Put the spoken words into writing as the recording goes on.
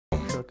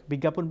দর্শক,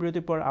 বিজ্ঞাপন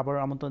বিরতির পর আবার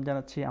আমন্ত্রণ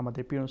জানাচ্ছি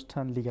আমাদের প্রিয়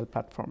অনুষ্ঠান লিগ্যাল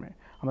প্ল্যাটফর্মে।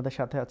 আমাদের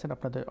সাথে আছেন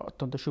আপনাদের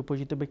অত্যন্ত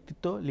সুপরিচিত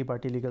ব্যক্তিত্ব,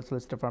 লিবার্টি লিগ্যাল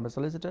সলিসিটর ফার্মের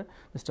সলিসিটর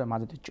মিস্টার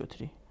মাজেদুর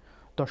চৌধুরী।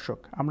 দর্শক,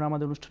 আমরা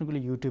আমাদের অনুষ্ঠানগুলি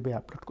ইউটিউবে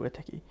আপলোড করে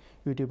থাকি।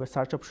 ইউটিউবের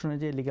সার্চ অপশনে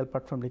যে লিগ্যাল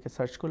প্ল্যাটফর্ম লিখে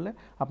সার্চ করলে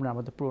আপনারা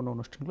আমাদের পুরনো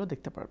অনুষ্ঠানগুলো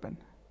দেখতে পারবেন।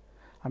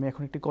 আমি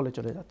এখন একটি কলে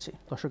চলে যাচ্ছি।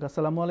 দর্শক,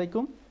 আসসালামু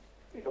আলাইকুম।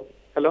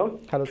 হ্যালো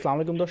আসসালামু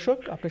আলাইকুম দর্শক,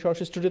 আপনি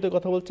সরাসরি স্টুডিওতে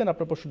কথা বলছেন,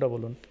 আপনার প্রশ্নটা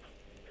বলুন।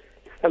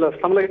 হ্যালো,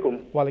 আসসালামু আলাইকুম।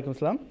 ওয়ালাইকুম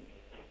আসসালাম।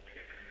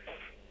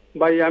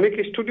 ভাই, আমি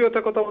কি স্টুডিওতে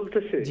কথা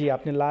বলতেছি? জি,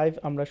 আপনি লাইভ,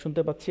 আমরা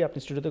শুনতে পাচ্ছি, আপনি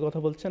স্টুডিওতে কথা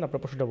বলছেন,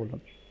 আপনার প্রশ্নটা বলুন।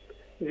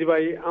 জি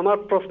ভাই, আমার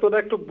প্রশ্নটা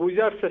একটু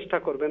বুঝার চেষ্টা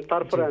করবেন,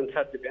 তারপরে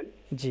অ্যানসার দিবেন।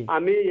 জি,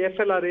 আমি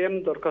FLRM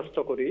দরখাস্ত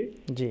করি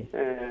জি,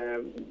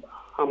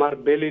 আমার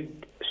ভ্যালিড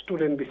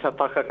স্টুডেন্ট ভিসা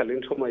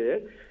থাকাকালীন সময়ে।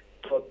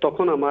 তো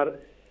তখন আমার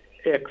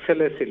এক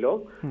ছেলে ছিল,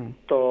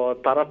 তো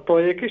তারা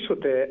টয়েক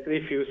ইস্যুতে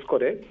রিফিউজ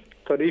করে।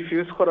 তো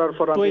রিফিউজ করার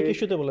পর আমি টয়েক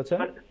ইস্যুতে বলেছেন?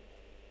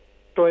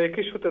 টয়েক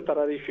ইস্যুতে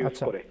তারা রিফিউজ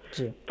করে।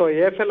 তো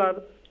FLR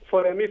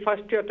পরে আমি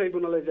ফার্স্ট ইয়ার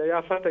ট্রাইব্যুনালে যাই,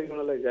 আফা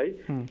ট্রাইব্যুনালে যাই,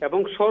 এবং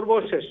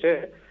সর্বশেষে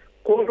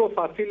কোর্ট অফ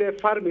আপিলে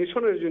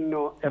পারমিশনের জন্য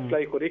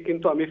অ্যাপ্লাই করি,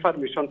 কিন্তু আমি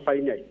পারমিশন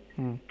পাই নাই।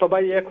 তো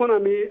ভাই, এখন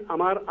আমি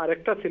আমার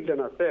আরেকটা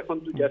চিলড্রেন আছে, এখন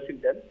দুইটা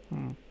চিলড্রেন।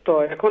 তো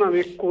এখন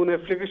আমি কোন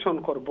অ্যাপ্লিকেশন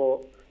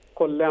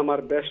করলে আমার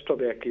বেস্ট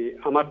হবে? কি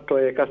আমার তো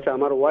এক আছে,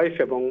 আমার ওয়াইফ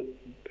এবং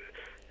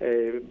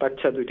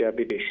বাচ্চা দুইটা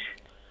বিদেশ।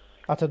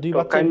 আচ্ছা, দুই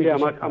বাচ্চা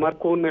বিদেশ। আমার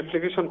কোন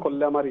অ্যাপ্লিকেশন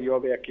করলে আমার ই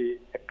হবে কি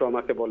একটু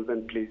আমাকে বলবেন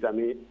প্লিজ।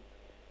 আমি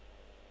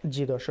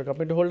জি দর্শক,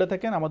 আপনি একটু হোল্ডে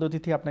থাকেন, আমাদের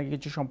অতিথি আপনাকে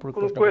কিছু সম্পর্ক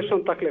কোনো কোয়েশ্চন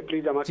থাকলে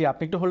প্লিজ আমাকে। জি,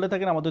 আপনি একটু হোল্ডে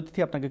থাকেন, আমাদের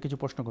অতিথি আপনাকে কিছু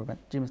প্রশ্ন করবেন।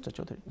 জি মিস্টার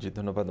চৌধুরী। জি,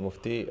 ধন্যবাদ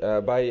মুফতি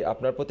ভাই।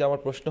 আপনার প্রতি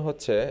আমার প্রশ্ন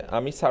হচ্ছে,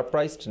 আমি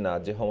সারপ্রাইজড না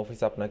যে হোম অফিস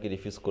আপনাকে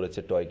রিফিউজ করেছে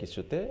টয়েক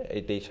ইস্যুতে।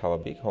 এটাই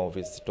স্বাভাবিক, হোম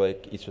অফিস টয়েক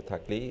ইস্যু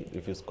থাকলেই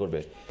রিফিউজ করবে।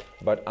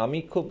 বাট আমি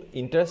খুব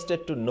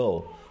ইন্টারেস্টেড টু নো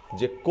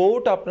যে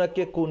কোর্ট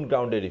আপনাকে কোন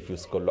গ্রাউন্ডে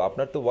রিফিউজ করলো।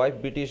 আপনার তো ওয়াইফ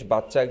ব্রিটিশ,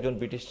 বাচ্চা একজন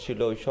ব্রিটিশ ছিল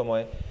ওই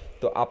সময়,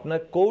 তো আপনার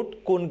কোর্ট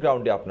কোন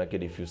গ্রাউন্ডে আপনাকে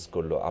রিফিউজ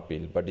করলো,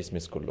 আপিল বা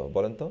ডিসমিস করলো,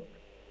 বলেন তো?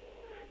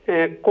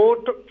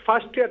 কোর্ট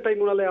ফার্স্ট ইয়ার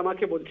ট্রাইব্যুনালে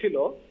আমাকে বলছিল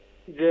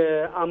যে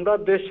আমরা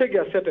দেশে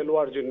গিয়ে সেটেল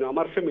হওয়ার জন্য,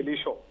 আমার ফ্যামিলি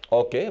সহ।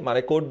 ওকে, মানে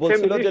কোর্ট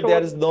বলছিল যে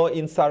there is no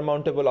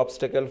insurmountable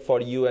obstacle for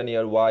you and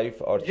your wife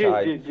or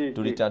child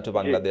to return to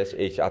Bangladesh।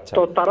 এই আচ্ছা,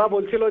 তো তারা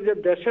বলছিল যে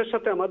দেশের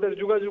সাথে আমাদের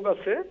যোগাযোগ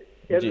আছে,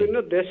 এর জন্য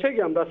দেশে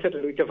গিয়ে আমরা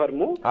সেটেল হইতে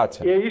পারবো।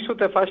 এই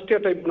ইস্যুতে ফার্স্ট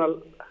ইয়ার ট্রাইব্যুনাল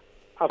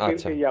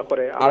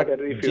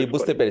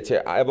বুঝতে পেরেছে।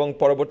 এবং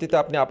পরবর্তীতে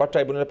আপনি আপার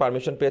ট্রাইব্যুনালে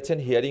পারমিশন পেয়েছেন,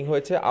 হিয়ারিং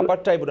হয়েছে। আপার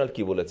ট্রাইব্যুনাল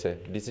কি বলেছে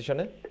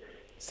ডিসিশনে?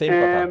 সেম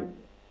কথা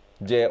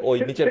যে ওই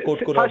নিচের কোর্ট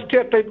কোন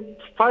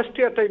ফার্স্ট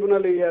ইয়ার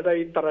ট্রাইব্যুনালে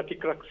তারা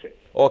ঠিক রাখছে।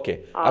 ওকে,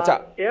 আচ্ছা,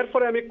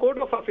 এরপরে আমি কোর্ট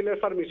অফ আপিলের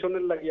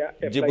পারমিশনের লাগিয়া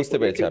জি বুঝতে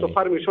পেরেছি, কিন্তু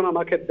পারমিশন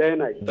আমাকে দেয়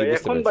নাই। তো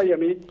এখন ভাই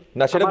আমি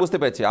না, সেটা বুঝতে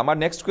পেরেছি। আমার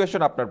নেক্সট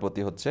কোয়েশ্চন আপনার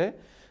প্রতি হচ্ছে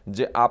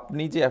যে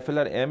আপনি যে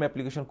FLRM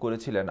অ্যাপ্লিকেশন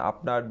করেছিলেন,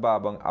 আপনার বা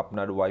এবং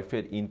আপনার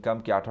ওয়াইফের ইনকাম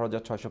কি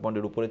 18,600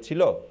 পাউন্ডের উপরে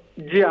ছিল?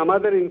 জি,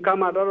 আমাদের ইনকাম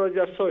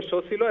 18,600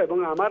 ছিল এবং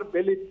আমার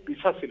ভ্যালিড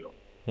ভিসা ছিল।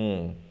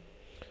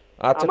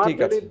 আচ্ছা, ঠিক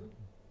আছে,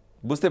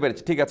 বুঝতে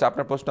পেরেছি। ঠিক আছে,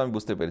 আপনার প্রশ্ন আমি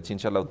বুঝতে পেরেছি,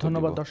 ইনশাআল্লাহ।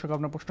 ধন্যবাদ দর্শক,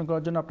 আপনার প্রশ্ন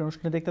করার জন্য। আপনি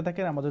অনুষ্ঠানে দেখতে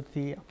থাকেন, আমাদের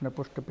অতিথি আপনার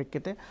প্রশ্নের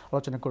প্রেক্ষিতে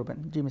আলোচনা করবেন।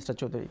 জি মিস্টার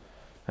চৌধুরী।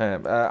 হ্যাঁ,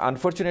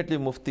 আনফরচুনেটলি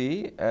মুফতি,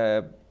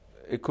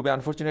 খুবই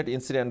আনফরচুনেট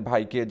ইনসিডেন্ট,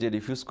 ভাইকে যে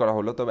রিফিউজ করা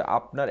হলো। তবে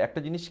আপনার একটা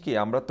জিনিস কি,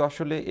 আমরা তো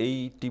আসলে এই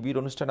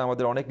টিভির অনুষ্ঠানে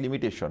আমাদের অনেক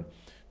লিমিটেশন,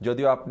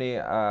 যদিও আপনি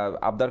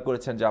আবদার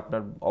করেছেন যে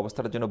আপনার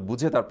অবস্থাটার জন্য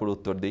বুঝে তারপর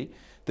উত্তর দিই,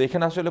 তো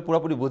এখানে আসলে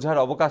পুরোপুরি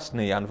বোঝার অবকাশ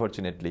নেই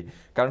আনফরচুনেটলি।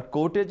 কারণ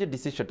কোর্টের যে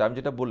ডিসিশনটা, আমি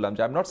যেটা বললাম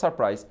যে I am not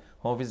surprise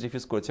home office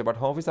refuse করেছে, বাট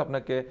হোম অফিস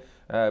আপনাকে,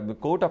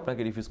 কোর্ট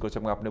আপনাকে রিফিউজ করেছে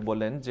এবং আপনি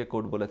বললেন যে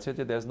কোর্ট বলেছে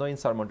যে দেয়ার ইজ নো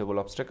ইনসারমাউন্টেবল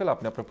অবস্টাকেল,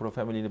 আপনি আপনার পুরো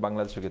ফ্যামিলি নিয়ে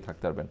বাংলাদেশে গিয়ে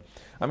থাকতে পারবেন।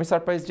 আমি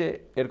সারপ্রাইজ যে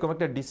এরকম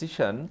একটা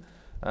decision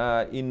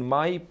in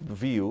my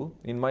view,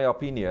 in my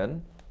opinion,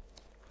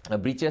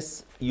 breaches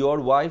your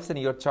wife's and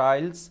your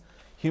child's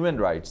human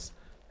rights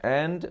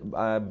and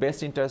best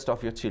interest of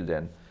your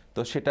children.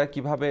 তো সেটা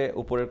কিভাবে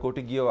উপরের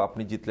কোর্টে গিয়েও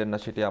আপনি জিতলেন না,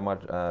 সেটা আমার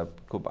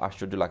খুব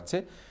আশ্চর্য লাগছে।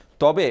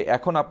 তবে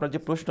এখন আপনার যে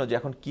প্রশ্ন যে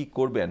এখন কি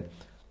করবেন,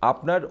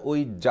 আপনার ওই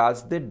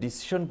জাজদের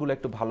ডিসিশনগুলো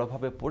একটু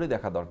ভালোভাবে পড়ে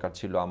দেখা দরকার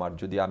ছিল আমার,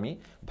 যদি আমি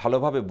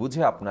ভালোভাবে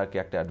বুঝে আপনাকে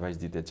একটা অ্যাডভাইস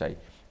দিতে চাই।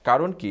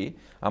 কারণ কি,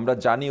 আমরা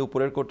জানি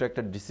উপরের কোর্টে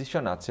একটা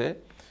ডিসিশন আছে,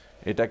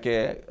 এটাকে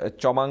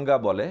চমাঙ্গা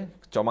বলে,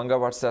 চমাঙ্গা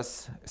versus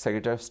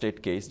secretary of state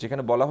case,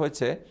 যেখানে বলা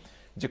হয়েছে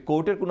যে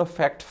কোর্টের কোনো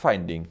ফ্যাক্ট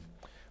ফাইন্ডিং,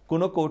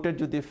 কোনো কোর্টের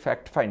যদি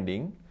ফ্যাক্ট ফাইন্ডিং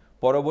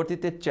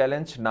পরবর্তীতে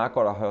চ্যালেঞ্জ না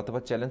করা হয়, অথবা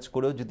চ্যালেঞ্জ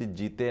করেও যদি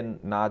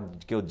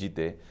কেউ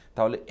জিতে,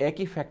 তাহলে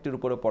একই ফ্যাক্টের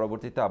উপরে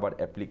পরবর্তীতে আবার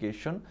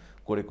অ্যাপ্লিকেশন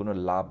করে কোনো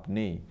লাভ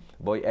নেই,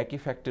 বা ওই একই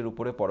ফ্যাক্টের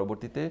উপরে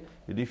পরবর্তীতে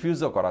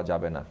রিফিউজও করা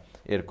যাবে না,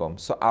 এরকম।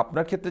 সো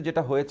আপনার ক্ষেত্রে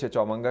যেটা হয়েছে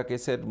চমাঙ্গা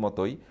কেসের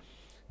মতোই,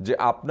 যে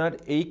আপনার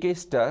এই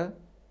কেসটা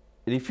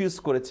রিফিউজ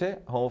করেছে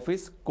হোম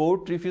অফিস,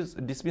 কোর্ট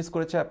ডিসমিস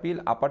করেছে অ্যাপিল,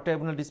 আপার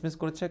ট্রাইব্যুনাল ডিসমিস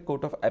করেছে,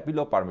 কোর্ট অফ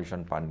অ্যাপিলও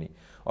পারমিশন পাননি।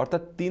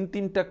 অর্থাৎ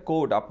তিনটা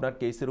কোর্ট আপনার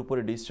কেসের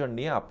উপরে ডিসিশন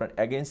নিয়ে আপনার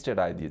অ্যাগেনস্টে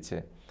রায় দিয়েছে।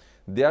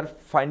 দেয়ার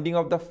finding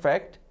of the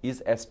fact is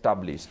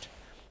established,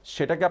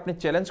 সেটাকে আপনি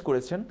চ্যালেঞ্জ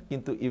করেছেন,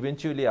 কিন্তু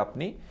ইভেনচুয়ালি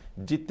আপনি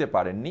জিততে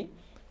পারেননি।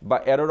 বা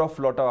এরর অফ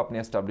লটাও আপনি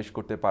এস্টাবলিশ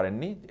করতে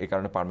পারেননি, এই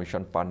কারণে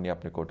পারমিশন পাননি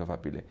আপনি কোর্ট অফ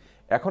আপিলে।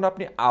 এখন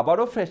আপনি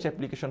আবারও ফ্রেশ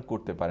অ্যাপ্লিকেশন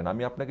করতে পারেন।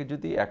 আমি আপনাকে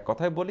যদি এক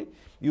কথায় বলি,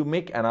 you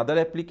make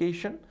another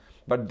application,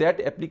 but that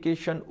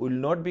application will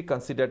not be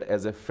considered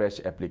as a fresh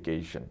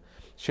application.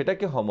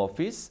 সেটাকে home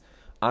office,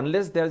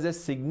 unless there is a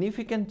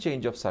significant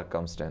change of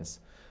circumstance,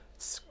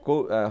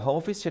 home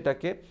office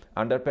সেটাকে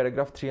under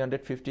paragraph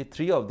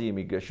 353 of the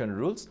immigration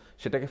rules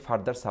সেটাকে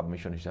further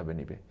submission হিসাবে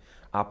নেবে।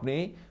 আপনি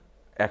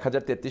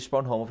 1033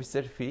 pound home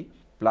অফিসের ফি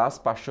plus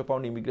 500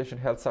 pound immigration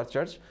health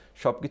surcharge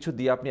সব কিছু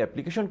দিয়ে আপনি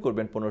অ্যাপ্লিকেশন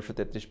করবেন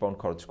 1533 পাউন্ড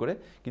খরচ করে,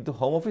 কিন্তু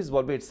হোম অফিস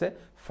বলবে it's a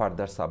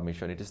further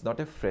submission, it is not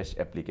a fresh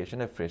application,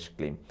 A fresh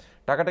claim.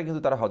 টাকাটা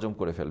কিন্তু তারা হজম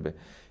করে ফেলবে,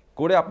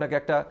 করে আপনাকে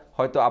একটা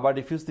হয়তো আবার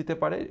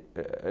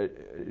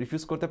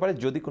রিফিউজ করতে পারে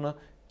যদি কোনো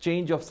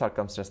চেঞ্জ অফ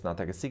সার্কামস্ট্যান্স না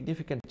থাকে,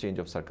 সিগনিফিক্যান্ট চেঞ্জ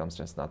অফ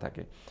সার্কামস্ট্যান্স না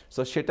থাকে।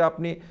 সো সেটা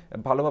আপনি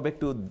ভালোভাবে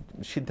একটু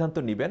সিদ্ধান্ত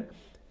নেবেন,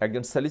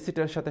 একজন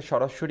সলিসিটারের সাথে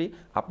সরাসরি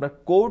আপনার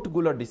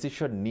কোর্টগুলোর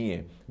ডিসিশন নিয়ে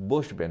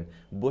বসবেন,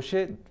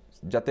 বসে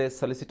যাতে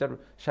সলিসিটার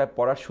সাহেব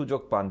পড়ার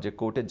সুযোগ পান যে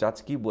কোর্টে জাজ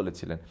কী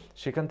বলেছিলেন,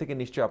 সেখান থেকে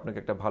নিশ্চয়ই আপনাকে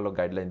একটা ভালো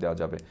গাইডলাইন দেওয়া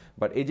যাবে।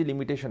 বাট এই যে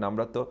লিমিটেশন,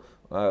 আমরা তো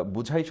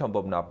বুঝাই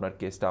সম্ভব না আপনার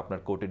কেসটা আপনার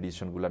কোর্টের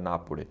ডিসিশনগুলো না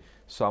পড়ে।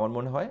 সো আমার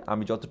মনে হয়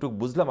আমি যতটুকু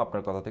বুঝলাম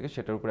আপনার কথা থেকে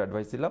সেটার উপর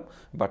অ্যাডভাইস দিলাম,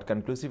 বাট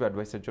কনক্লুসিভ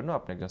অ্যাডভাইসের জন্য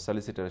আপনি একজন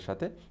সলিসিটারের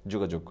সাথে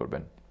যোগাযোগ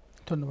করবেন।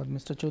 ধন্যবাদ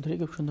মিস্টার চৌধুরী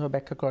খুব সুন্দরভাবে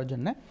ব্যাখ্যা করার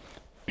জন্য।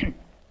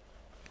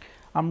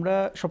 আমরা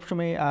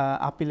সবসময়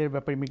আপিলের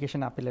ব্যাপারে,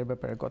 ইমিগ্রেশন আপিলের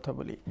ব্যাপারে কথা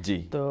বলি। জি।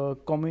 তো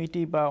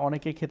কমিউনিটি বা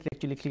অনেকের ক্ষেত্রে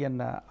অ্যাকচুয়ালি ক্লিয়ার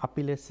না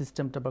আপিলের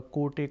সিস্টেমটা, বা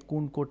কোর্টে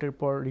কোন কোর্টের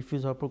পর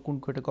রিফিউজ হওয়ার পর কোন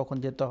কোর্টে কখন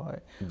যেতে হয়,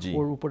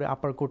 ওর উপরে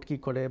আপার কোর্ট কি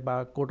করে, বা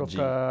কোর্ট অফ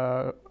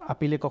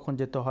আপিলে কখন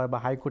যেতে হয়, বা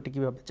হাইকোর্টে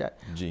কিভাবে যায়।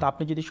 তো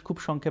আপনি যদি খুব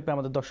সংক্ষেপে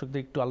আমাদের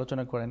দর্শকদের একটু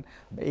আলোচনা করেন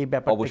এই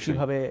ব্যাপারটা,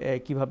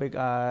 কিভাবে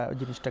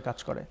জিনিসটা কাজ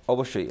করে।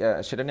 অবশ্যই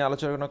সেটা নিয়ে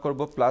আলোচনা করব।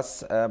 প্লাস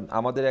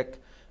আমাদের এক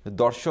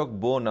দর্শক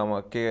বোন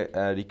আমাকে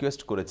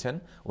রিকোয়েস্ট করেছেন,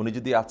 উনি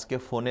যদি আজকে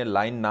ফোনে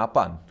লাইন না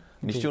পান,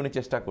 নিশ্চয়ই উনি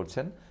চেষ্টা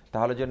করছেন,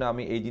 তাহলে যেন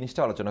আমি এই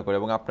জিনিসটা আলোচনা করি।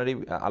 এবং আপনার এই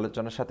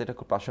আলোচনার সাথে এটা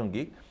খুব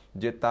প্রাসঙ্গিক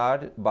যে তার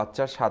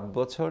বাচ্চার 7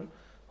 বছর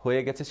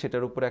হয়ে গেছে,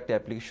 সেটার উপরে একটা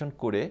অ্যাপ্লিকেশন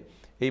করে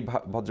এই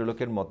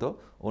ভদ্রলোকের মতো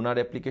ওনার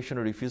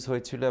অ্যাপ্লিকেশনও রিফিউজ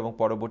হয়েছিল এবং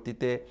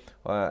পরবর্তীতে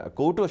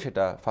কোর্টও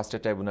সেটা ফার্স্ট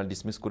ট্রাইব্যুনাল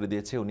ডিসমিস করে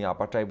দিয়েছে। উনি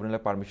আপার ট্রাইব্যুনালে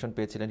পারমিশন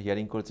পেয়েছিলেন,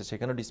 হিয়ারিং করেছে,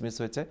 সেখানেও ডিসমিস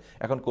হয়েছে,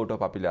 এখন কোর্ট অফ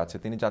আপিলে আছে।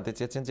 তিনি জানতে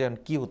চেয়েছেন যে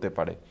কী হতে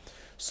পারে।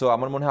 সো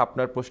আমার মনে হয়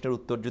আপনার প্রশ্নের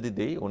উত্তর যদি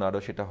দেই, ওনারও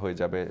সেটা হয়ে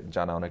যাবে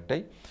জানা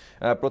অনেকটাই।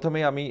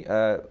 প্রথমেই আমি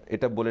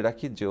এটা বলে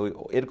রাখি যে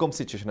এরকম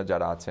সিচুয়েশনে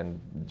যারা আছেন,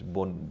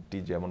 বোনটি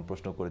যেমন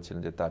প্রশ্ন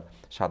করেছিলেন যে তার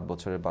 7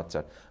 বছরের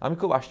বাচ্চার, আমি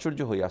খুব আশ্চর্য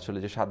হই আসলে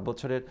যে 7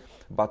 বছরের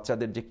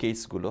বাচ্চাদের যে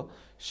কেসগুলো,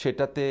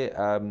 সেটাতে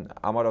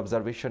আমার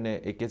অবজারভেশনে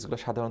এই কেসগুলো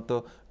সাধারণত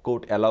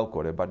কোর্ট অ্যালাউ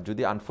করে, বাট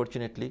যদি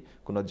আনফর্চুনেটলি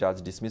কোনো জাজ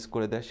ডিসমিস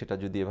করে দেয়, সেটা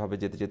যদি এভাবে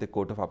যেতে যেতে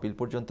কোর্ট অফ আপিল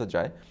পর্যন্ত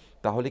যায়,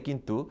 তাহলে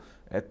কিন্তু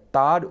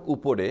তার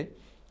উপরে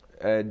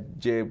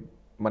যে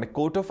মানে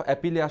কোর্ট অফ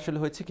অ্যাপিলে আসলে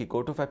হয়েছে কি,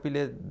 court of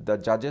অ্যাপিলে the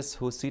জাজেস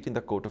who seat in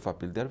the court of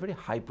appeal they are very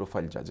high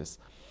profile জাজেস।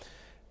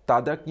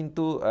 তাদের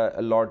কিন্তু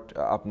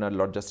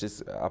লর্ড জাস্টিস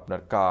আপনার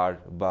কার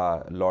বা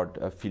লর্ড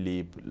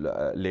ফিলিপ,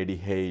 লেডি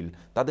হেইল,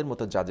 তাদের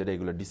মতো জাজেরা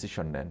এগুলো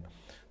ডিসিশন নেন।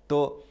 তো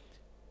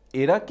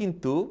এরা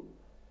কিন্তু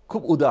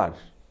খুব উদার,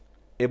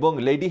 এবং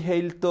লেডি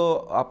হেইল তো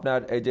আপনার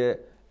এই যে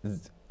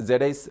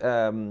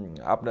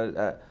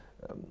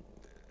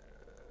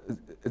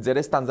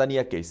জেরেস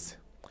তানজানিয়া কেস,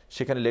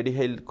 সেখানে লেডি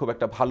হেইল খুব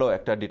একটা ভালো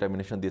একটা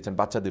ডিটারমিনেশন দিয়েছেন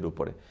বাচ্চাদের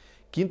উপরে।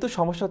 কিন্তু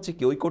সমস্যা হচ্ছে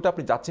কি, ওই কোর্টে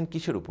আপনি যাচ্ছেন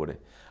কিসের উপরে?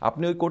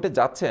 আপনি ওই কোর্টে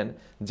যাচ্ছেন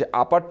যে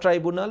আপার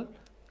ট্রাইব্যুনাল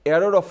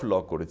এরর অফ ল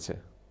করেছে,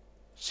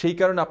 সেই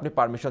কারণে আপনি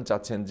পারমিশন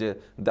চাচ্ছেন যে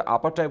the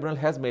upper tribunal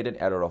has made N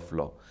error of law.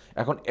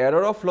 এখন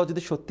এরর অফ ল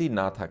যদি সত্যিই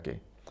না থাকে,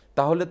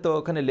 তাহলে তো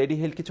ওখানে লেডি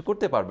হেইল কিছু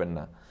করতে পারবেন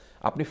না।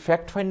 আপনি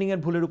ফ্যাক্ট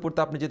ফাইন্ডিংয়ের ভুলের উপর তো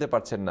আপনি যেতে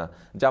পারছেন না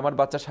যে আমার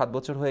বাচ্চা 7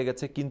 বছর হয়ে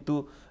গেছে, কিন্তু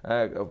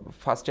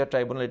ফার্স্ট ইয়ার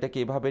ট্রাইব্যুনাল এটাকে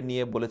এভাবে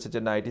নিয়ে বলেছে যে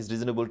না, it is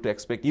reasonable two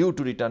expect you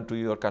to return to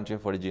your country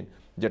of origin,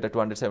 যেটা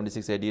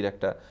 276 AD-র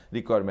একটা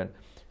রিকোয়ারমেন্ট।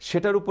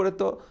 সেটার উপরে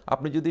তো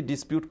আপনি যদি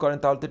ডিসপিউট করেন,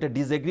 তাহলে তো এটা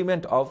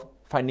disagreement of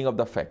finding of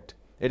the fact,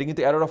 এটা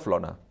কিন্তু এরর অফ ল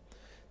না।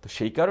 তো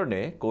সেই কারণে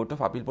কোর্ট অফ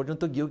আপিল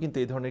পর্যন্ত গিয়েও কিন্তু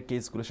এই ধরনের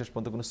কেসগুলো শেষ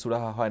পর্যন্ত কোনো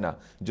সুরাহা হয় না,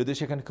 যদিও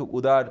সেখানে খুব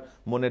উদার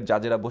মনের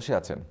জাজেরা বসে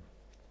আছেন।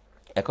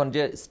 এখন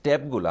যে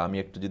স্টেপগুলো আমি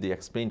একটু যদি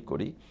এক্সপ্লেইন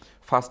করি,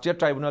 ফার্স্ট ইয়ার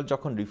ট্রাইব্যুনাল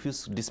যখন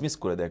ডিসমিস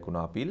করে দেয় কোনো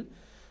আপিল,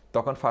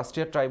 তখন ফার্স্ট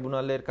ইয়ার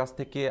ট্রাইব্যুনালের কাছ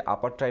থেকে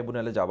আপার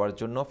ট্রাইব্যুনালে যাওয়ার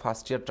জন্য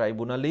ফার্স্ট ইয়ার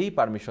ট্রাইব্যুনালেই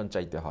পারমিশন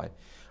চাইতে হয়।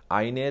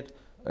 আইনের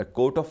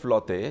কোর্ট অফ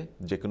লতে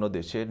যে কোনো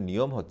দেশের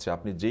নিয়ম হচ্ছে,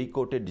 আপনি যেই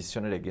কোর্টের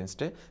ডিসিশনের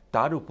এগেনস্টে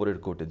তার উপরের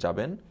কোর্টে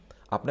যাবেন,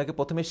 আপনাকে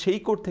প্রথমে সেই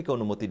কোর্ট থেকে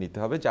অনুমতি নিতে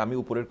হবে যে আমি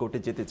উপরের কোর্টে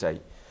যেতে চাই,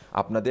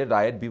 আপনাদের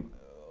রায়ের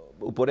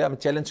উপরে আমি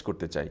চ্যালেঞ্জ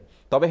করতে চাই।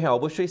 তবে হ্যাঁ,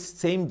 অবশ্যই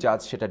সেম জাজ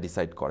সেটা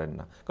ডিসাইড করেন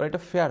না, কারণ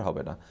এটা ফেয়ার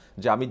হবে না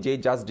যে আমি যেই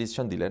জাজ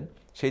ডিসিশন দিলেন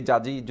সেই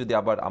জাজই যদি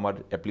আবার আমার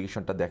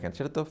অ্যাপ্লিকেশনটা দেখেন,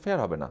 সেটা তো ফেয়ার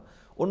হবে না,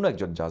 অন্য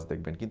একজন জাজ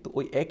দেখবেন। কিন্তু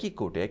ওই একই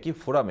কোর্টে একই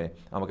ফোরামে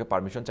আমাকে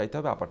পারমিশন চাইতে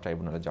হবে আপার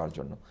ট্রাইব্যুনালে যাওয়ার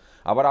জন্য।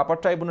 আবার আপার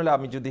ট্রাইব্যুনালে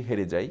আমি যদি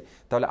হেরে যাই,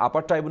 তাহলে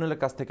আপার ট্রাইব্যুনালের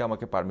কাছ থেকে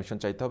আমাকে পারমিশন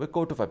চাইতে হবে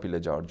কোর্ট অফ অ্যাপিলে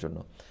যাওয়ার জন্য।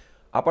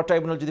 আপার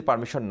ট্রাইব্যুনাল যদি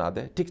পারমিশন না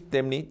দেয়, ঠিক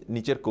তেমনি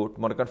নিচের কোর্ট,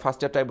 মনে করেন ফার্স্ট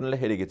ইয়ার ট্রাইব্যুনালে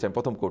হেরে গেছে, আমি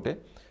প্রথম কোর্টে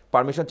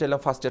পারমিশন চাইলাম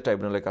ফার্স্ট ইয়ার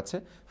ট্রাইব্যুনালের কাছে,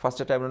 ফার্স্ট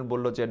ইয়ার ট্রাইব্যুনাল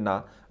বললো যে না,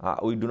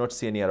 we do not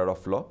C any error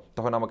of law,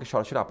 তখন আমাকে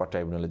সরাসরি আপার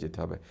ট্রাইব্যুনালে যেতে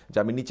হবে। যে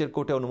আমি নিচের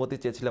কোর্টে অনুমতি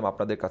চেয়েছিলাম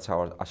আপনাদের কাছে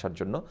আসার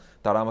জন্য,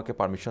 তারা আমাকে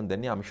পারমিশন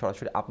দেননি, আমি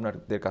সরাসরি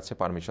আপনাদের কাছে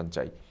পারমিশন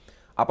চাই।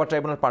 আপার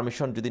ট্রাইব্যুনাল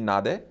পারমিশন যদি না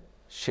দেয়,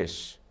 শেষ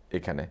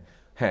এখানে।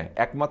 হ্যাঁ,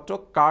 একমাত্র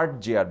কার্ড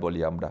জেয়ার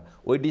বলি আমরা,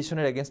 ওই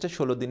ডিসিশনের এগেনস্টে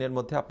 16 দিনের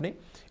মধ্যে আপনি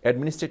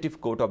administrative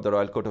court of the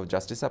royal court of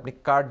জাস্টিসে আপনি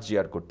কার্ড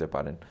জেয়ার করতে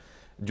পারেন,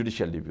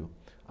 জুডিশিয়াল রিভিউ।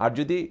 আর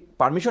যদি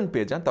পারমিশন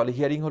পেয়ে যান তাহলে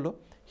হিয়ারিং হলো,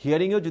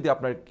 হিয়ারিংয়েও যদি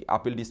আপনার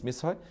আপিল ডিসমিস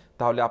হয়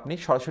তাহলে আপনি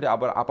সরাসরি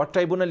আবার আপার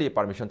ট্রাইব্যুনালে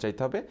পারমিশন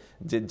চাইতে হবে,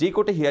 যে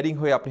কোর্টে হিয়ারিং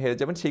হয়ে আপনি হেরে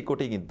যাবেন সেই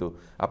কোর্টেই কিন্তু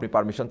আপনি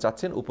পারমিশন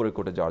চাচ্ছেন উপরের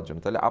কোর্টে যাওয়ার জন্য।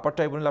 তাহলে আপার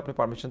ট্রাইব্যুনালে আপনি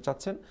পারমিশন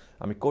চাচ্ছেন,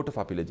 আমি কোর্ট অফ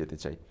আপিলে যেতে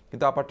চাই,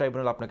 কিন্তু আপার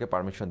ট্রাইব্যুনাল আপনাকে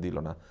পারমিশন দিল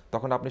না,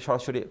 তখন আপনি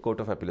সরাসরি কোর্ট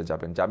অফ আপিলে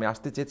যাবেন যে আমি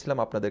আসতে চেয়েছিলাম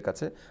আপনাদের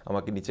কাছে,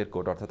 আমাকে নিচের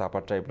কোর্ট অর্থাৎ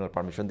আপার ট্রাইব্যুনাল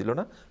পারমিশন দিল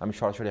না, আমি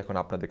সরাসরি এখন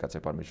আপনাদের কাছে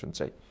পারমিশন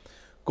চাই।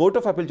 কোর্ট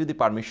অফ আপিল যদি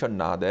পারমিশন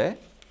না দেয়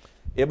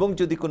এবং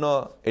যদি কোনো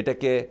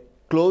এটাকে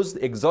ক্লোজ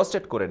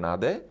এক্সস্টেড করে না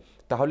দেয়,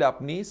 তাহলে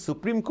আপনি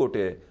সুপ্রিম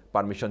কোর্টে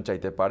পারমিশন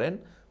চাইতে পারেন,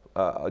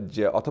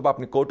 যে অথবা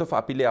আপনি কোর্ট অফ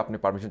আপিলে আপনি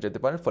পারমিশন চাইতে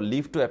পারেন for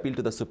leave to appeal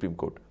to the supreme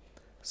court.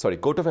 Sorry,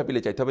 court of আপিলে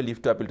চাইতে হবে leave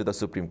to appeal to the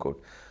supreme court.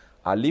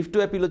 R leave to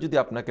অ্যাপিলও যদি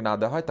আপনাকে না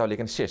দেওয়া হয় তাহলে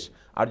এখানে শেষ।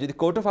 আর যদি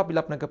কোর্ট অফ আপিল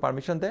আপনাকে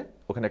পারমিশন দেয়,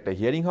 ওখানে একটা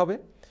হিয়ারিং হবে,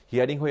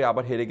 হিয়ারিং হয়ে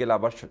আবার হেরে গেলে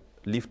আবার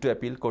leave to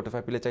appeal court of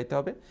অ্যাপিলে চাইতে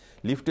হবে,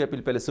 লিভ টু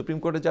অ্যাপিল পেলে সুপ্রিম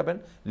কোর্টে যাবেন,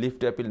 লিভ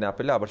টু অ্যাপিল না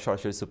পেলে আবার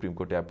সরাসরি সুপ্রিম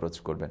কোর্টে অ্যাপ্রোচ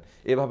করবেন,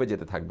 এভাবে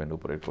যেতে থাকবেন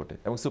উপরের কোর্টে।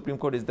 এবং supreme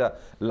court is the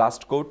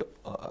last court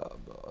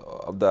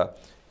of the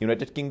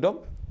United kingdom.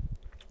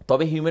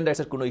 তবে হিউম্যান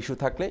রাইটসের কোনো ইস্যু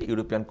থাকলে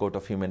ইউরোপিয়ান কোর্ট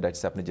অফ হিউম্যান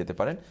রাইটসে আপনি যেতে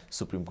পারেন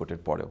সুপ্রিম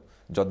কোর্টের পরেও,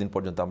 যতদিন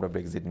পর্যন্ত আমরা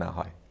ব্রেক্সিট না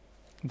হয়।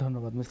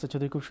 ধন্যবাদ মিস্টার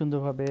চৌধুরী, খুব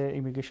সুন্দরভাবে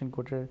ইমিগ্রেশন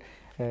কোর্টের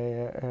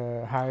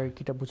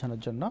হায়ারার্কিটা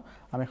বোঝানোর জন্য।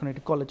 আমি এখন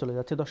একটি কলে চলে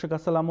যাচ্ছি। দর্শক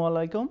আসসালামু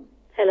আলাইকুম।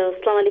 হ্যালো,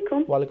 আসসালামু আলাইকুম।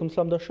 ওয়ালাইকুম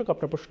আসসালাম। দর্শক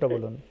আপনার প্রশ্নটা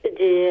বলুন।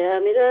 জি,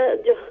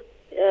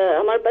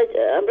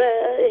 আমরা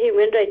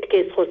হিউম্যান রাইট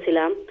কেস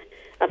করছিলাম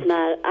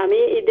আপনার। আমি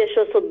এই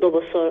দেশে 14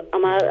 বছর,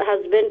 আমার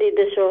হাজবেন্ড এই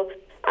দেশে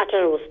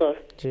 18 বছর।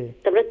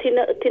 তারপরে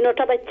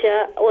তিনটা বাচ্চা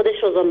ওদের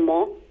জন্ম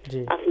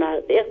আপনার।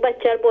 এক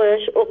বাচ্চার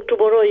বয়স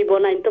অক্টোবর হইব,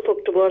 9th of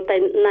অক্টোবর, তাই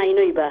 9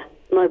 হইবা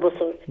 9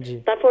 বছর।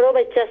 তারপরেও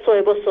বাচ্চা 6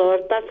 বছর,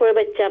 তারপরে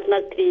বাচ্চা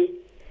আপনার 3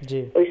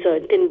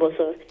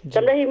 বছর।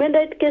 আমরা হিউম্যান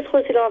রাইট কেস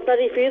করছিলাম, আপনার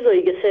রিফিউজ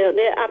হয়ে গেছে,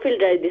 আপিল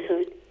রাইট দিছেন।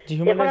 জি,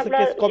 হিউম্যান রাইটস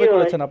কেস কবে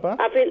করেছেন আপা?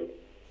 আপিল,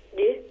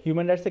 জি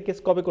হিউম্যান রাইটস কেস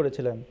কবে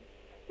করেছিলেন?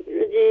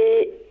 জি,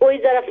 ওই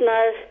যার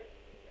আপনার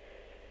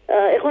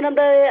এখন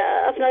আমরা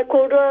আপনার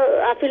কোড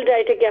আপিল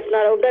রাইটে কি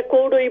আপনার ওটা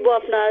কোড হইব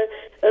আপনার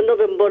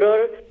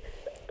নভেম্বরের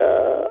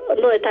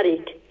 9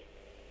 তারিখ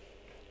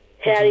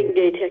হিয়ারিং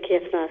ডেট কি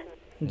আপনার।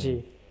 জি,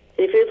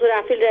 রিফিউজ করে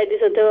আপিল রাইট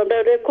দিছে, তো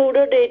আমরা কোড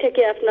ডেট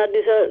কি আপনার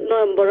দিছে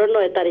নভেম্বরের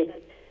 9 তারিখ।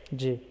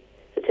 জি,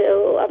 তো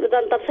আপনি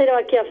জানতাম সেটা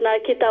কি আপনার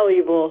কিতা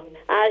হইব।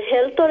 আর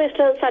হেলথর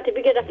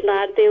সার্টিফিকেট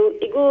আপনার তেও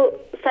ইগো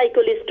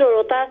সাইকোলজিস্টর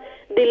ওটা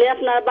দিলে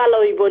আপনার ভালো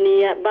হইব নি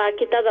বা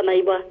কিতা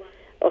জানাইবা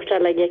ওটা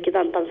লাগিয়ে কি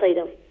জানতাম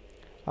চাইলাম।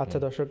 আচ্ছা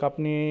দর্শক,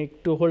 আপনি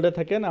একটু হোল্ডে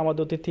থাকেন,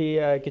 আমাদের অতিথি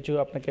কিছু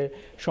আপনাকে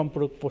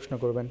সম্পূরক প্রশ্ন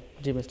করবেন।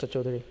 জি মিস্টার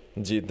চৌধুরী।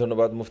 জি,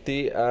 ধন্যবাদ মুফতি।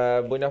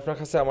 বইন আপনার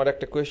কাছে আমার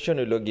একটা কোয়েশ্চন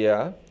হইল গিয়া,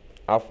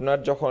 আপনার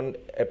যখন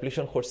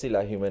অ্যাপ্লিকেশন করছিল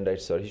হিউম্যান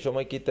রাইটসের, এই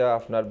সময় কি তা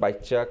আপনার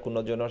বাচ্চা কোনো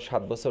জনের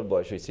 7 বছর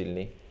বয়স হয়েছিল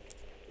নি?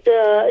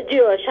 জি,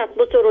 7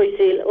 বছর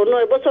হয়েছিল।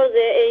 9 বছর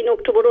যে এই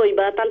অক্টোবর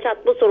হইবা, তার 7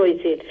 বছর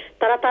হয়েছিল।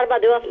 তার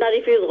বাদেও আপনার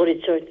রিফিউজ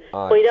করেছেন,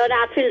 ওইটা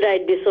আপিল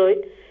রাইট দিছেন।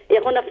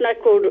 এখন আপনার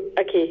কোড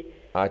আছে।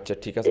 আচ্ছা,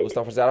 ঠিক আছে, বুঝতে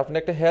পারছি। আর আপনি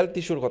একটা হেলথ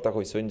ইস্যুর কথা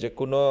কইছেন যে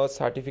কোন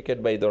সার্টিফিকেট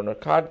বা এই ধরনের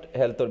কার্ড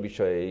হেলথের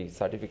বিষয়ে, এই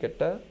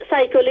সার্টিফিকেটটা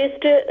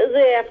সাইকোলজিস্ট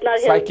যে আপনার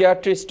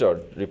সাইকিয়াট্রিস্টর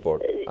রিপোর্ট।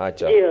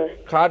 আচ্ছা,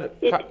 কার্ড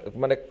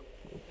মানে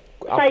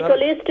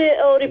সাইকোলজিস্ট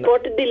ও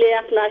রিপোর্ট দিলে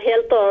আপনার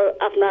হেলথ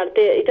আপনার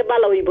এটা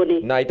ভালো হইব নি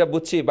না, এটা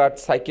বুঝছি, বাট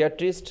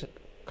সাইকিয়াট্রিস্ট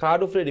কার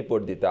উপরে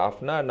রিপোর্ট দিতে,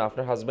 আপনার না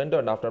আপনার হাজবেন্ড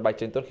না আপনার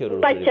বাচ্চা ইন্তর কেউ?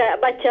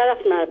 বাচ্চার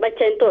আপনার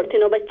বাচ্চা ইন্তর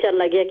তিনো বাচ্চার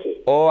লাগে কি।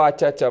 ও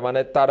আচ্ছা আচ্ছা,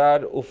 মানে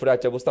তারার উপরে।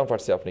 আচ্ছা, বুঝতাম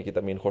পারছি আপনি কি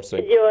তা মিন করছেন।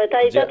 জি,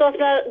 তাই এটা তো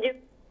আপনার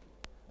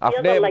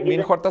আপনি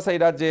মিন করতে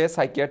চাইরা যে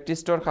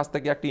সাইকিয়াট্রিস্টর কাছ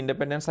থেকে একটা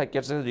ইন্ডিপেন্ডেন্ট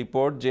সাইকিয়াট্রিস্ট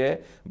রিপোর্ট যে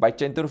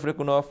বাচ্চা ইন্তর উপরে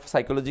কোনো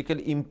সাইকোলজিক্যাল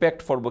ইমপ্যাক্ট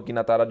পড়বো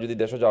কিনা তারা যদি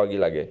দেশে যাওয়া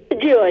গিয়ে লাগে।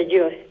 জি জি,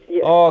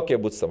 ওকে,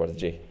 বুঝতে পারছি।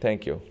 জি, থ্যাংক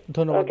ইউ।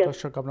 ধন্যবাদ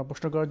দর্শক আপনার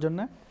প্রশ্ন করার জন্য।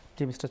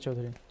 জি মিস্টার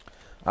চৌধুরী।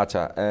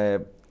 আচ্ছা,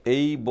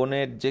 এই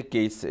বোনের যে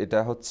কেস, এটা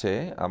হচ্ছে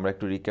আমরা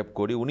একটু রিক্যাপ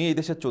করি। উনি এই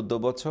দেশে 14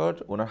 বছর,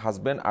 ওনার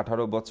হাজব্যান্ড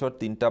 18 বছর,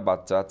 3টা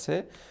বাচ্চা আছে।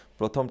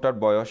 প্রথমটার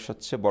বয়স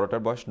হচ্ছে,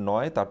 বড়টার বয়স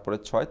 9, তারপরে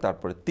 6,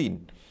 তারপরে 3।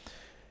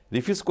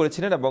 রিফিউজ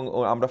করেছিলেন এবং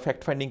আমরা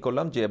ফ্যাক্ট ফাইন্ডিং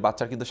করলাম যে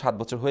বাচ্চার কিন্তু 7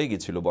 বছর হয়ে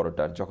গেছিল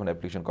বড়টার যখন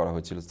অ্যাপ্লিকেশন করা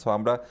হয়েছিল। সো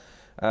আমরা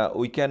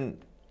উই ক্যান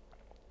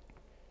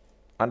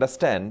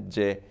আন্ডারস্ট্যান্ড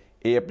যে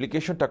এই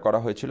অ্যাপ্লিকেশনটা করা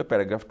হয়েছিল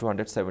প্যারাগ্রাফ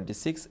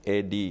 276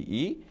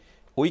 ADE,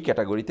 ওই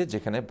ক্যাটাগরিতে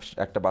যেখানে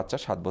একটা বাচ্চা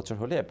 7 বছর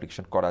হলে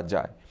অ্যাপ্লিকেশন করা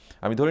যায়।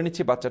 আমি ধরে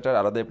নিচ্ছি বাচ্চাটার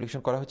আলাদা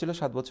অ্যাপ্লিকেশন করা হয়েছিল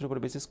 7 বছরের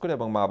উপরে বেসিস করে,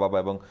 এবং মা বাবা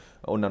এবং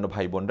অন্যান্য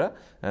ভাই বোনরা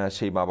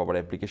সেই মা বাবার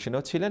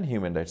অ্যাপ্লিকেশনেও ছিলেন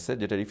হিউম্যান রাইটসে,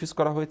 যেটা রিফিউজ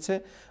করা হয়েছে।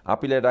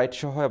 আপিলের রাইট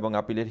সহ, এবং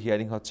আপিলের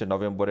হিয়ারিং হচ্ছে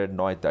নভেম্বরের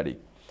 9 তারিখ।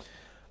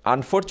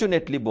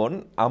 আনফরচুনেটলি বোন,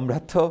 আমরা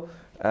তো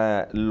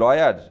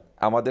লয়ার,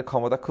 আমাদের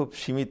ক্ষমতা খুব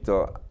সীমিত।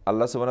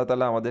 আল্লাহ সুবহানাহু ওয়া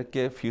তাআলা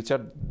আমাদেরকে ফিউচার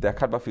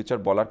দেখার বা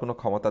ফিউচার বলার কোনো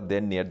ক্ষমতা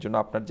দেননি। এর জন্য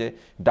আপনার যে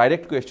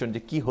ডাইরেক্ট কোয়েশ্চন যে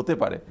কি হতে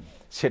পারে,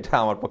 সেটা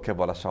আমার পক্ষে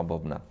বলা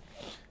সম্ভব না।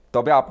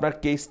 তবে আপনার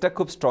কেসটা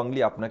খুব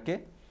স্ট্রংলি আপনাকে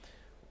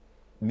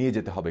নিয়ে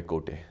যেতে হবে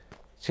কোর্টে,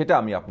 সেটা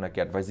আমি আপনাকে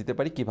অ্যাডভাইস দিতে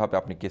পারি কিভাবে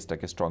আপনি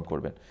কেসটাকে স্ট্রং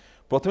করবেন।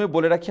 প্রথমে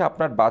বলে রাখি,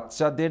 আপনার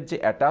বাচ্চাদের যে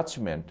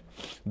অ্যাটাচমেন্ট,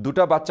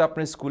 দুটা বাচ্চা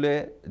আপনার স্কুলে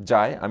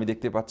যায়, আমি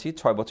দেখতে পাচ্ছি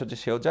 6 বছর যে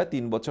সেও যায়,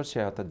 3 বছর সে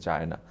হয়তো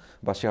যায় না,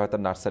 বা সে হয়তো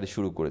নার্সারি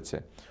শুরু করেছে।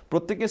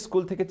 প্রত্যেকের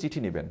স্কুল থেকে চিঠি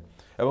নেবেন,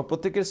 এবং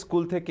প্রত্যেকের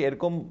স্কুল থেকে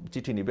এরকম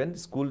চিঠি নেবেন,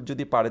 স্কুল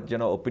যদি পারে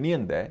যেন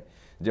ওপিনিয়ন দেয়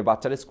যে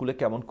বাচ্চারা স্কুলে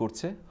কেমন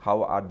করছে, হাউ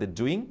আর দে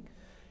ডুইং,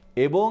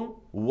 এবং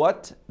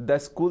what the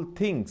school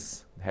things,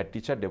 head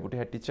teacher, deputy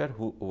head teacher,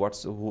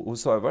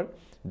 হুসোএভার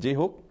যেই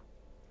হোক,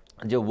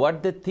 যে what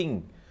they think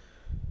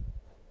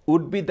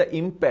would be the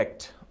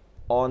impact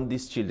on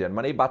this children,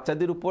 মানে এই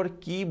বাচ্চাদের উপর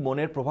কি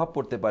মনের প্রভাব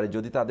পড়তে পারে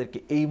যদি তাদেরকে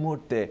এই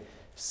মুহূর্তে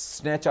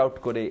স্ন্যাচ আউট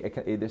করে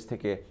এই দেশ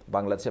থেকে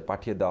বাংলাদেশে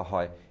পাঠিয়ে দেওয়া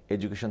হয়,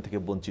 এডুকেশন থেকে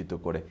বঞ্চিত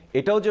করে।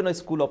 এটাও যেন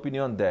স্কুল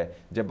অপিনিয়ন দেয়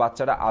যে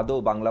বাচ্চারা আদৌ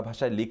বাংলা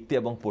ভাষায় লিখতে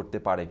এবং পড়তে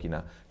পারে কিনা।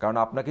 কারণ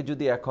আপনাকে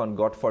যদি এখন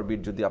গড ফরবিড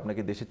যদি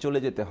আপনাকে দেশে চলে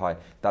যেতে হয়,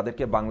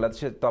 তাদেরকে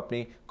বাংলাদেশে তো আপনি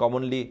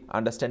কমনলি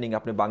আন্ডারস্ট্যান্ডিং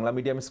আপনি বাংলা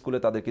মিডিয়াম স্কুলে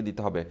তাদেরকে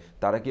দিতে হবে।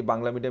 তারা কি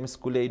বাংলা মিডিয়াম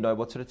স্কুলে এই 9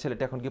 বছরের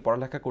ছেলেটা এখন কি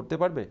পড়ালেখা করতে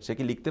পারবে? সে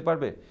কি লিখতে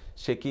পারবে?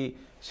 সে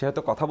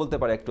হয়তো কথা বলতে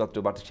পারে একটু আধটু,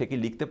 বাট সে কি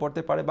লিখতে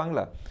পড়তে পারে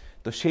বাংলা?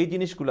 তো সেই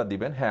জিনিসগুলো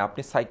দিবেন। হ্যাঁ,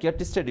 আপনি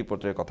সাইকিয়াট্রিস্টের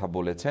রিপোর্টের কথা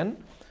বলেছেন,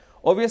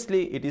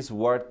 obviously it is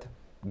worth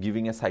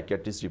giving a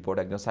psychiatrist report.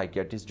 একজন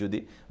সাইকিয়াট্রিস্ট যদি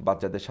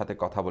বাচ্চাদের সাথে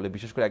কথা বলে,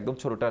 বিশেষ করে একদম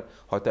ছোটোটার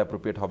হয়তো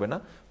অ্যাপ্রোপ্রিয়েট হবে না,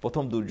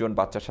 প্রথম 2জন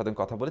বাচ্চার সাথে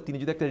কথা বলে তিনি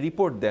যদি একটা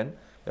রিপোর্ট দেন,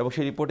 এবং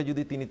সেই রিপোর্টে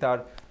যদি তিনি তার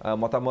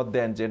মতামত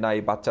দেন যে না,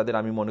 এই বাচ্চাদের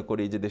আমি মনে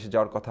করি যে দেশে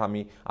যাওয়ার কথা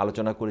আমি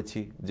আলোচনা করেছি,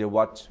 যে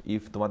হোয়াট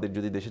ইফ তোমাদের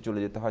যদি দেশে চলে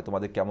যেতে হয়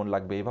তোমাদের কেমন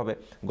লাগবে, এইভাবে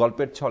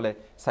গল্পের ছলে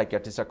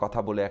সাইকিয়াট্রিস্টরা কথা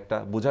বলে একটা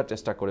বোঝার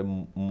চেষ্টা করে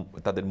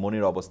তাদের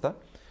মনের অবস্থা।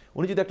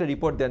 উনি যদি একটা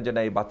রিপোর্ট দেন যে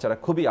না, এই বাচ্চারা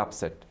খুবই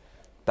আপসেট,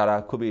 তারা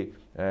খুবই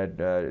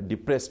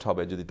ডিপ্রেসড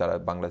হবে যদি তারা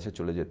বাংলাদেশে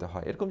চলে যেতে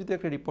হয়, এরকম যদি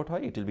একটা রিপোর্ট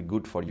হয়, it will be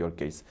good for your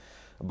case.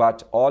 But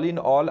all in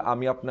all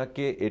আমি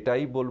আপনাকে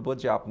এটাই বলবো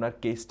যে আপনার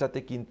কেসটাতে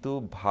কিন্তু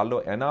ভালো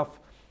enough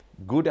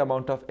good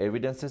amount of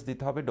evidences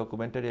দিতে হবে,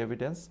 ডকুমেন্টারি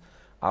এভিডেন্স।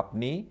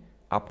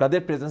 আপনাদের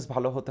প্রেজেন্স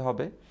ভালো হতে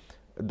হবে।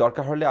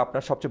 দরকার হলে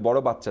আপনার সবচেয়ে বড়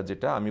বাচ্চা,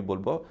 যেটা আমি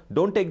বলবো,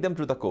 don't take them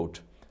to the court.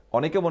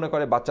 অনেকে মনে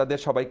করে বাচ্চাদের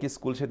সবাইকে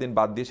স্কুল সেদিন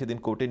বাদ দিয়ে সেদিন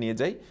কোর্টে নিয়ে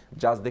যাই,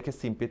 জাজ দেখে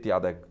সিম্পেথি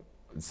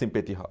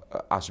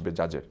আসবে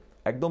জাজের।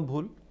 একদম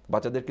ভুল।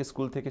 বাচ্চাদেরকে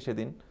স্কুল থেকে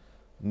সেদিন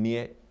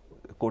নিয়ে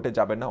কোর্টে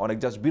যাবেন না, অনেক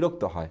জাজ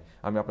বিরক্ত হয়।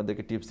 আমি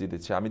আপনাদেরকে টিপস দিয়ে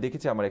দিচ্ছি, আমি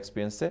দেখেছি আমার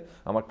এক্সপিরিয়েন্সে,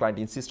 আমার ক্লায়েন্ট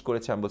ইনসিস্ট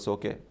করেছে, আমি বলছি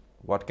okay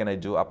what can I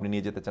do, আপনি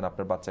নিয়ে যেতে চান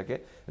আপনার বাচ্চাকে।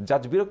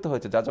 জাজ বিরক্ত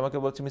হয়েছে, জাজ আমাকে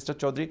বলছে mister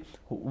Chowdhury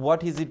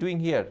what is E doing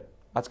here,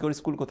 আজকে ওর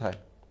স্কুল কোথায়?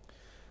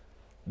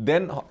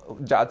 দেন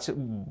জাজ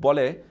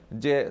বলে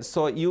যে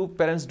so you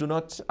parents do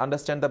not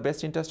understand the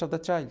best interest of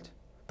the child.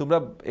 তোমরা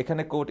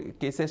এখানে কোর্ট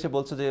কেসে এসে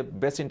বলছো যে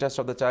best interest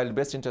of the child,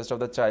 best interest of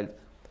the child.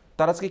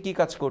 তার আজকে কী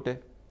কাজ কোর্টে?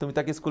 তুমি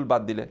তাকে স্কুল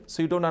বাদ দিলে, so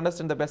you don't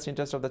understand the best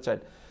interest of the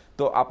child.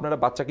 তো আপনারা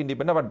বাচ্চাকে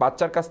নেবেন না, বাট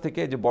বাচ্চার কাছ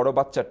থেকে, যে বড়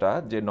বাচ্চাটা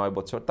যে 9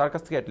 বছর, তার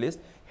কাছ থেকে অ্যাটলিস্ট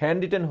হ্যান্ড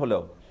রিটেন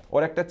হলেও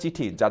ওর একটা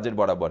চিঠি জাজের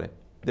বরাবরে,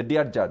 দ্য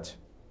ডিয়ার জাজ,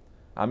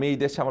 আমি এই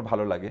দেশে আমার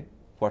ভালো লাগে,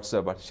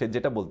 হোয়াটসঅ্যাপার সে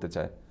যেটা বলতে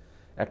চায়,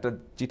 একটা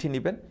চিঠি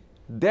নেবেন।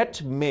 That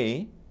may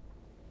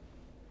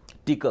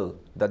tickle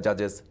the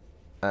জাজেস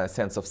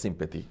sense of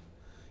sympathy.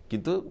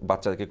 কিন্তু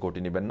বাচ্চাদেরকে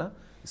কোর্টে নেবেন না,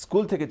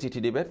 স্কুল থেকে চিঠি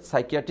নেবেন।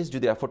 সাইকিয়াট্রিস্ট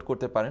যদি অ্যাফোর্ড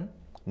করতে পারেন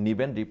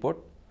নেবেন, রিপোর্ট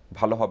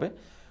ভালো হবে।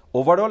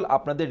 ওভারঅল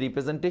আপনাদের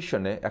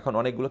রিপ্রেজেন্টেশনে এখন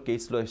অনেকগুলো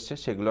কেস লো এসছে,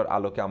 সেগুলোর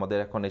আলোকে আমাদের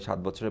এখন এই 7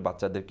 বছরের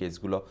বাচ্চাদের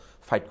কেসগুলো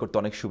ফাইট করতে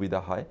অনেক সুবিধা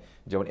হয়।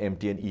 যেমন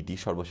MTN ET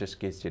সর্বশেষ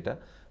কেস যেটা,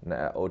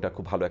 ওটা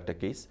খুব ভালো একটা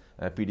কেস।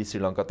 PD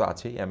শ্রীলঙ্কা তো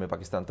আছেই, MA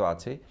পাকিস্তান তো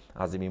আছেই,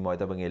 আজিমি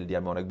ময়দা এবং LD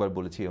আমি অনেকবার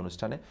বলেছি এই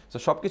অনুষ্ঠানে। সো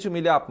সব কিছু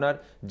মিলে আপনার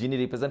যিনি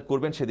রিপ্রেজেন্ট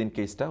করবেন সেদিন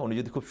কেসটা, উনি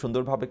যদি খুব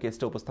সুন্দরভাবে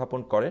কেসটা উপস্থাপন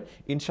করেন,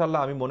 ইনশাল্লাহ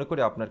আমি মনে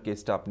করি আপনার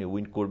কেসটা আপনি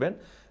উইন করবেন।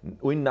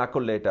 উইন না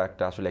করলে এটা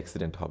একটা আসলে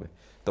অ্যাক্সিডেন্ট হবে।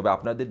 তবে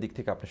আপনাদের দিক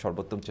থেকে আপনি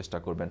সর্বোত্তম চেষ্টা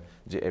করবেন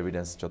যে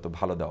এভিডেন্স যত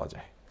ভালো দেওয়া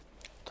যায়।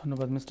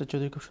 ধন্যবাদ মিস্টার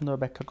চৌধুরী খুব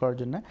সুন্দর ব্যাখ্যা করার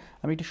জন্য।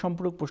 আমি একটি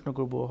সম্পূরক প্রশ্ন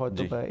করব,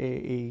 হয়তো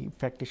এই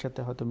ফ্যাক্টের সাথে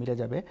হয়তো মিলে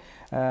যাবে।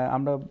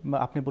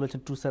 আপনি বলেছেন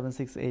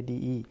 276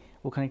 ADE,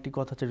 ওখানে একটি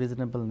কথা হচ্ছে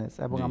রিজনেবলনেস,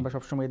 এবং আমরা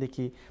সবসময়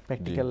দেখি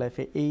প্র্যাকটিক্যাল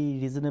লাইফে এই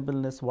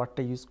রিজনেবলনেস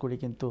ওয়ার্ডটা ইউজ করি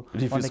কিন্তু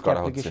অনেক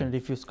অ্যাপ্লিকেশন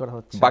রিফিউজ করা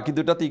হচ্ছে। বাকি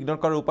দুটো তো ইগনোর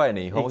করার উপায়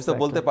নেই। হোমস তো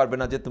বলতে পারবে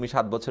না যে তুমি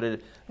 7 বছরের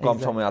কম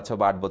সময় আছো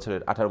বা 8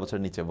 বছরের 18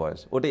 বছরের নিচে বয়স,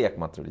 ওটাই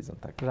একমাত্র রিজন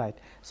থাকে। রাইট।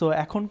 সো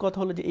এখন কথা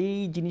হলো যে এই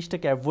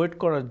জিনিসটাকে অ্যাভয়েড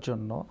করার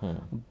জন্য,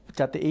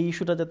 যাতে এই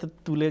ইস্যুটা যাতে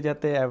তুলে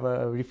যাতে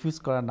রিফিউজ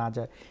করা না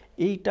যায়,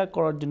 এইটা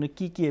করার জন্য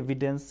কি কি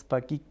এভিডেন্স বা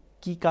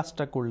কি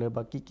কাজটা করলে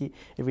বা কি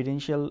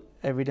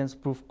এভিডেন্স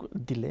প্রুফ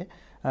দিলে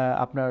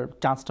আপনার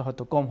চান্সটা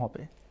হয়তো কম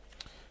হবে?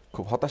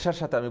 খুব হতাশার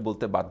সাথে আমি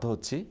বলতে বাধ্য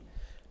হচ্ছি,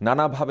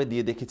 নানাভাবে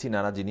দিয়ে দেখেছি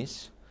নানা জিনিস।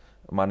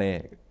 মানে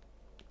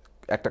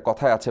একটা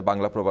কথায় আছে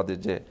বাংলা প্রবাদে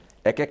যে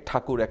এক এক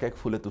ঠাকুর এক এক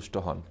ফুলে তুষ্ট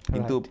হন,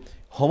 কিন্তু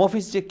হোম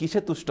অফিস যে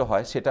কিসে তুষ্ট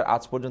হয় সেটা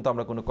আজ পর্যন্ত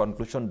আমরা কোনো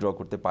কনক্লুশন ড্র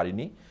করতে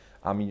পারিনি।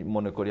 আমি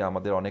মনে করি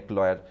আমাদের অনেক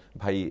লয়ার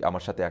ভাই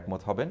আমার সাথে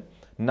একমত হবেন।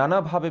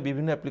 নানাভাবে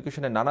বিভিন্ন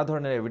অ্যাপ্লিকেশনে নানা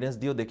ধরনের এভিডেন্স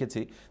দিয়েও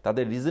দেখেছি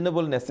তাদের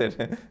রিজনেবলনেসের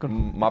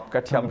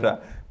মাপকাঠি আমরা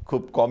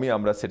খুব কমই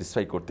আমরা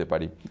স্যাটিসফাই করতে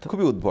পারি,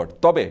 খুবই উদ্ভট।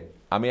 তবে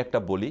আমি একটা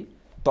বলি,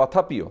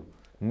 তথাপিও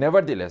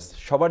নেভারদিলেস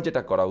সবার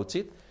যেটা করা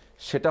উচিত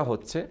সেটা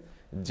হচ্ছে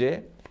যে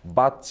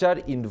বাচ্চার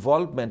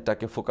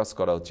ইনভলভমেন্টটাকে ফোকাস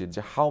করা উচিত,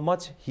 যে how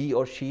much he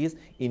or she is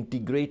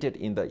integrated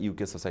in the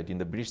UK society, in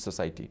the British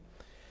society.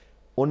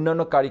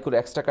 অন্যান্য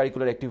এক্সট্রা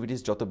কারিকুলার অ্যাক্টিভিটিস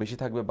যত বেশি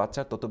থাকবে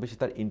বাচ্চার, তত বেশি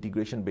তার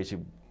ইন্টিগ্রেশন বেশি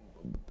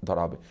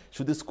ধরা হবে।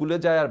 শুধু স্কুলে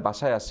যায় আর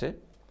বাসায় আসে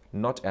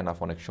নট এনাফ,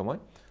 অনেক সময়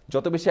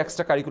যত বেশি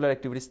এক্সট্রা কারিকুলার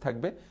অ্যাক্টিভিটিস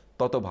থাকবে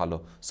তত ভালো।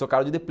 সো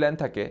কারো যদি প্ল্যান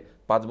থাকে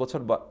 5 বছর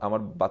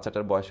আমার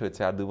বাচ্চাটার বয়স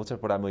হয়েছে আর 2 বছর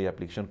পরে আমি ওই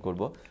অ্যাপ্লিকেশন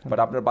করবো, বাট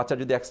আপনার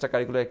বাচ্চার যদি এক্সট্রা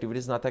কারিকুলার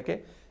অ্যাক্টিভিটিস না থাকে,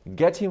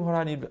 get him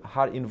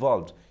her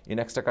involved in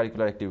extra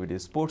curricular activities,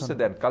 স্পোর্টসে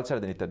দেন, কালচারে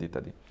দেন, ইত্যাদি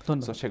ইত্যাদি।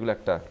 সো সেগুলো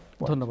একটা।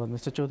 ধন্যবাদ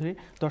মিস্টার চৌধুরী।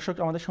 দর্শক,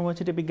 আমাদের সময়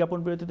হচ্ছে বিজ্ঞাপন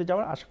বিরতিতে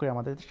যাওয়ার, আশা করি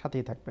আমাদের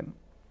সাথেই থাকবেন।